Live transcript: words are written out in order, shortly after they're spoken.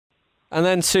And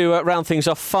then to round things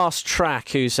off, Fast Track,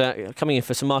 who's coming in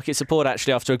for some market support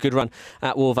actually after a good run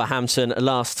at Wolverhampton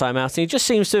last time out. And he just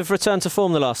seems to have returned to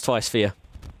form the last twice for you.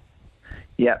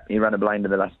 Yeah, he ran a blind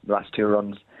in the last 2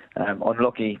 runs.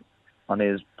 Unlucky on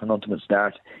his penultimate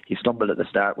start. He stumbled at the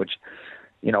start, which,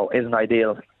 isn't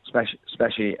ideal,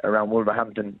 especially around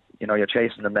Wolverhampton. You're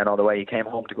chasing him then all the way. He came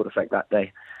home to good effect that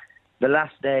day. The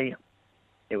last day,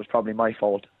 it was probably my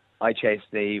fault. I chased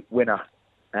the winner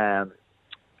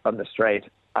on the straight,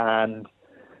 and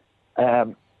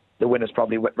the winner's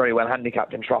probably very well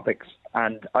handicapped in Tropics,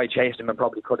 and I chased him and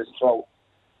probably cut his throat.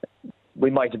 We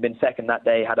might have been second that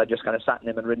day had I just kind of sat in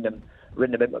him and ridden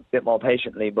a bit more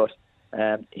patiently, but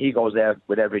he goes there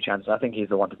with every chance. I think he's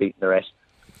the one to beat in the race.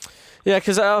 Yeah,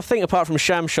 because I think apart from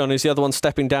Shamshon, who's the other one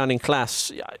stepping down in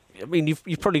class, I mean,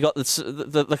 you've probably got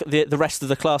the rest of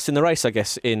the class in the race, I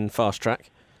guess, in Fast Track.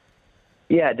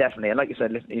 Yeah, definitely. And like you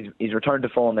said, he's returned to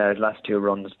form there his last 2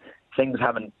 runs. Things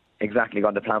haven't exactly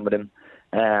gone to plan with him.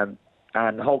 And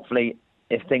hopefully,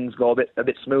 if things go a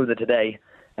bit smoother today,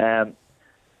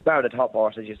 bar the top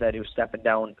horse, as you said, who's stepping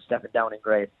down in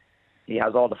grade, he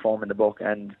has all the form in the book,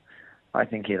 and I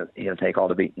think he'll take all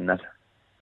the beating in that.